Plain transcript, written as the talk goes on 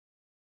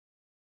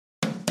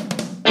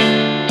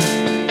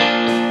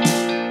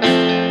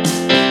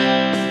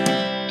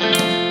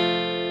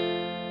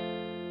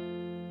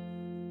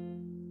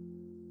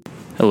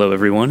Hello,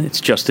 everyone.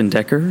 It's Justin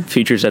Decker,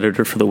 features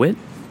editor for The Wit.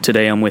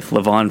 Today I'm with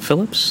Levon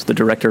Phillips, the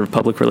Director of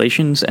Public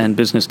Relations and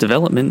Business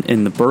Development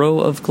in the borough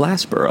of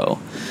Glassboro.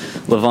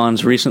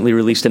 Levon's recently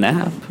released an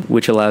app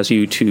which allows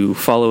you to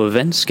follow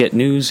events, get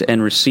news,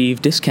 and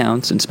receive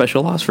discounts and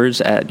special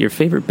offers at your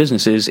favorite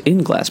businesses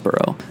in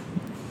Glassboro.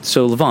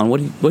 So, Levon,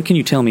 what can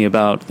you tell me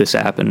about this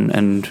app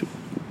and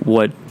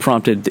what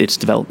prompted its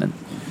development?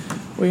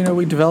 Well,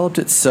 we developed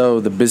it so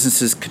the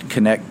businesses could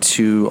connect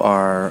to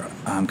our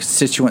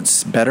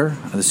constituents better,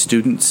 the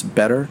students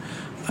better.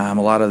 A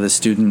lot of the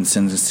students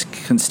and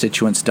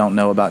constituents don't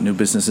know about new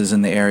businesses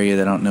in the area.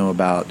 They don't know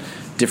about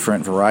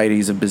different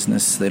varieties of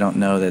business. They don't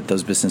know that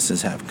those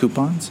businesses have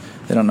coupons.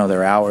 They don't know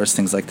their hours,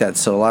 things like that.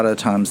 So a lot of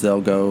the times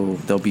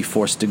they'll be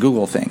forced to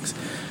Google things.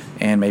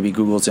 And maybe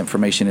Google's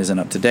information isn't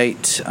up to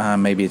date.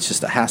 Maybe it's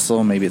just a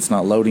hassle. Maybe it's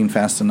not loading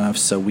fast enough.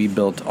 So we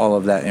built all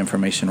of that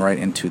information right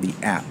into the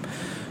app.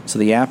 So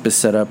the app is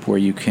set up where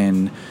you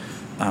can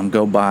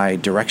go by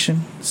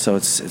direction. So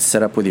it's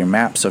set up with your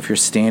map. So if you're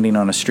standing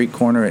on a street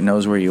corner, it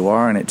knows where you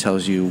are and it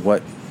tells you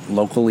what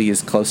locally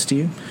is close to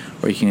you.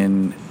 Or you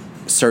can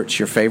search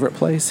your favorite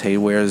place. Hey,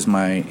 where's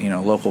my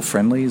local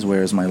Friendlies?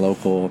 Where's my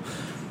local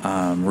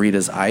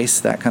Rita's Ice?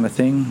 That kind of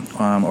thing.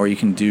 Or you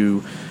can do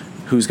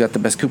who's got the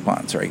best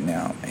coupons right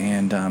now.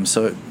 And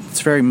so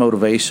it's very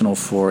motivational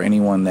for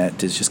anyone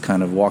that is just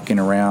kind of walking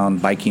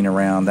around, biking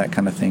around, that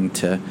kind of thing,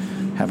 to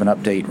have an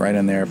update right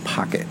in their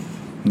pocket.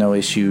 No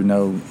issue,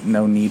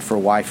 no need for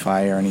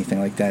Wi-Fi or anything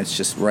like that. It's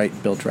just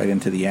built right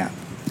into the app.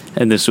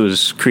 And this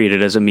was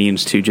created as a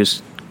means to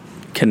just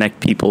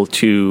connect people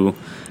to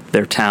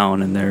their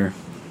town and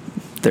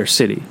their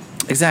city.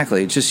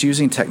 Exactly. Just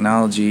using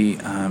technology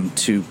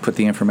to put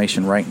the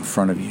information right in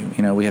front of you.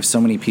 We have so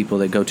many people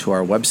that go to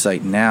our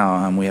website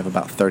now. We have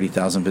about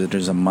 30,000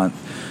 visitors a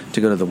month to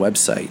go to the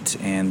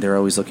website, and they're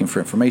always looking for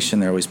information.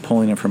 They're always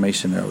pulling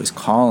information. They're always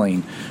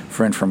calling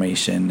for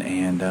information,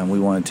 and we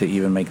wanted to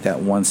even make that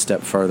one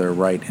step further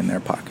right in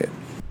their pocket.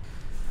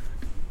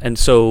 And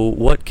so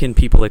what can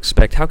people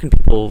expect? How can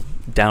people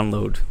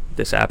download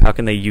this app? How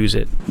can they use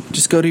it?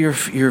 Just go to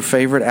your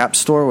favorite app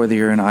store, whether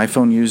you're an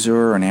iPhone user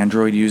or an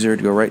Android user.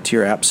 Go right to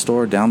your app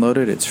store, download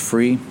it. It's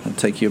free. It'll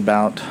take you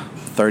about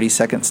 30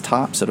 seconds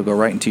tops. It'll go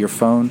right into your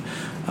phone.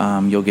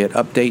 You'll get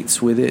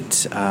updates with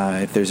it.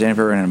 If there's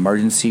ever an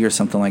emergency or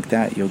something like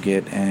that, you'll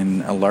get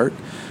an alert.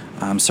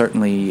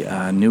 Certainly,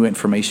 new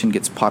information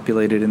gets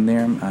populated in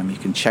there. You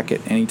can check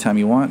it anytime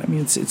you want.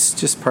 It's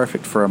just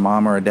perfect for a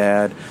mom or a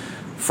dad.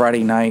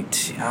 Friday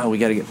night, we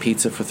got to get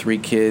pizza for 3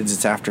 kids.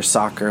 It's after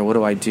soccer. What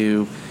do I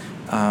do?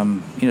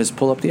 Just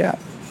pull up the app,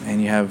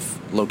 and you have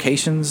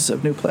locations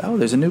of new place. Oh,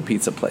 there's a new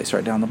pizza place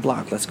right down the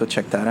block. Let's go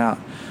check that out.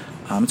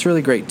 It's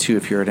really great, too,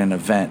 if you're at an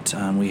event.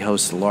 We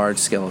host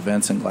large-scale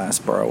events in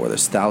Glassboro where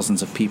there's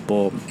thousands of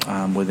people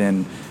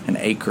within an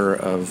acre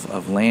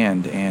of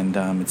land, and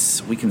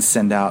we can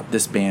send out,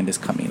 this band is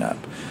coming up.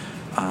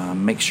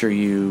 Make sure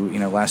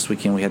last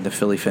weekend we had the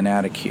Philly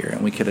Fanatic here,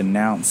 and we could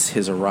announce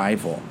his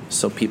arrival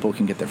so people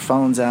can get their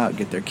phones out,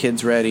 get their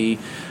kids ready,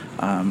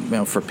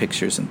 for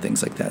pictures and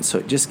things like that. So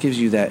it just gives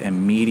you that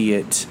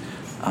immediate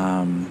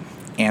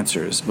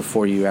answers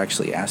before you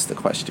actually ask the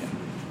question.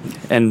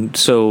 And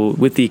so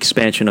with the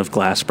expansion of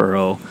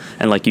Glassboro,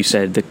 and like you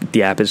said,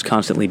 the app is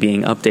constantly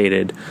being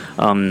updated,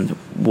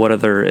 what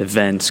other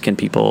events can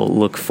people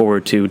look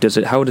forward to?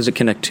 How does it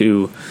connect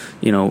to,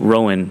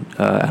 Rowan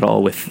at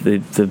all with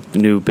the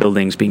new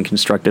buildings being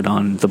constructed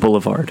on the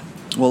boulevard?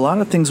 Well, a lot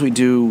of things we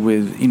do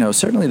with,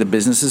 certainly the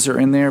businesses are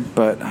in there,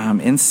 but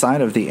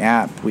inside of the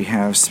app, we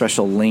have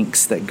special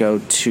links that go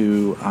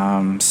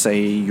to,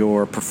 say,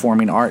 your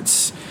performing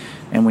arts.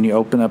 And when you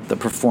open up the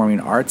Performing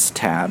Arts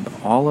tab,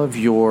 all of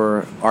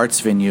your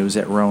arts venues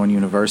at Rowan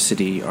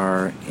University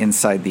are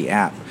inside the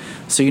app.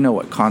 So you know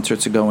what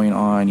concerts are going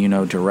on,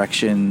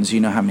 directions,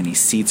 how many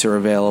seats are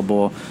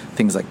available,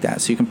 things like that.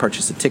 So you can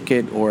purchase a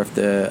ticket, or if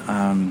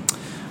the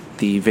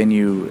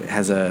venue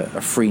has a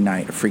free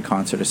night, a free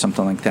concert or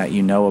something like that,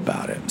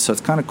 about it. So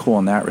it's kind of cool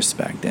in that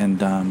respect.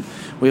 And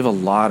we have a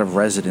lot of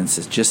residents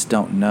that just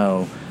don't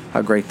know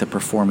how great the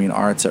performing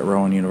arts at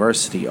Rowan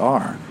University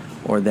are,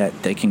 or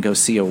that they can go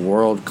see a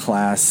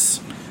world-class,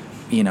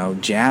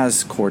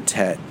 jazz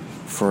quartet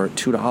for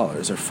 $2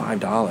 or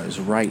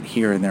 $5 right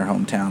here in their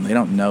hometown. They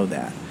don't know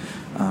that.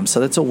 So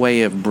that's a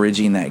way of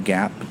bridging that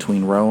gap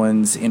between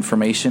Rowan's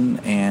information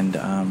and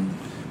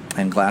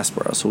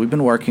Glassboro. So we've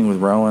been working with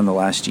Rowan the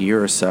last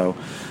year or so,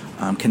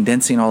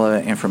 condensing all of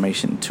that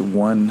information to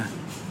one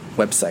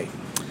website.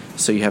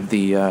 So you have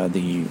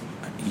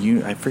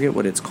I forget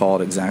what it's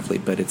called exactly,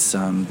 but it's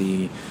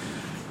the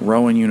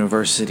Rowan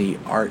University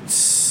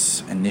Arts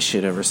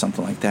Initiative or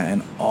something like that,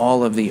 and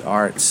all of the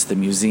arts, the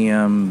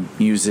museum,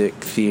 music,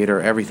 theater,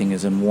 everything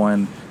is in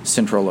one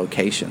central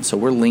location. So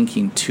we're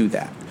linking to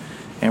that,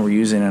 and we're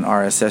using an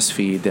RSS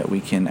feed that we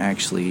can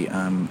actually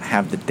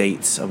have the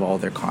dates of all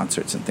their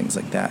concerts and things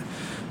like that.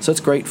 So it's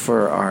great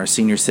for our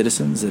senior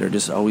citizens that are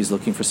just always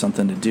looking for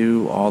something to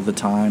do all the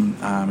time.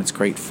 It's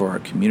great for our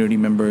community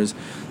members.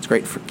 It's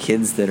great for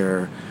kids that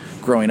are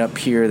growing up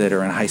here that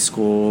are in high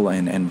school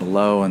and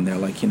below, and they're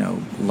like,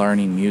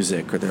 learning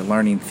music or they're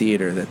learning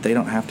theater, that they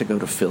don't have to go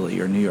to Philly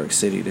or New York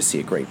City to see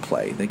a great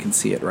play. They can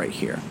see it right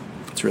here.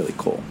 It's really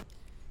cool.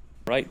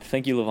 Right.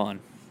 Thank you, Levon.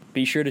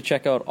 Be sure to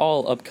check out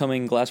all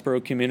upcoming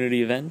Glassboro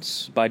community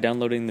events by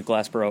downloading the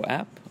Glassboro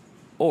app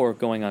or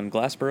going on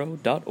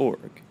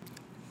glassboro.org.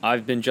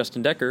 I've been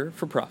Justin Decker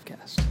for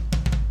PROFcast.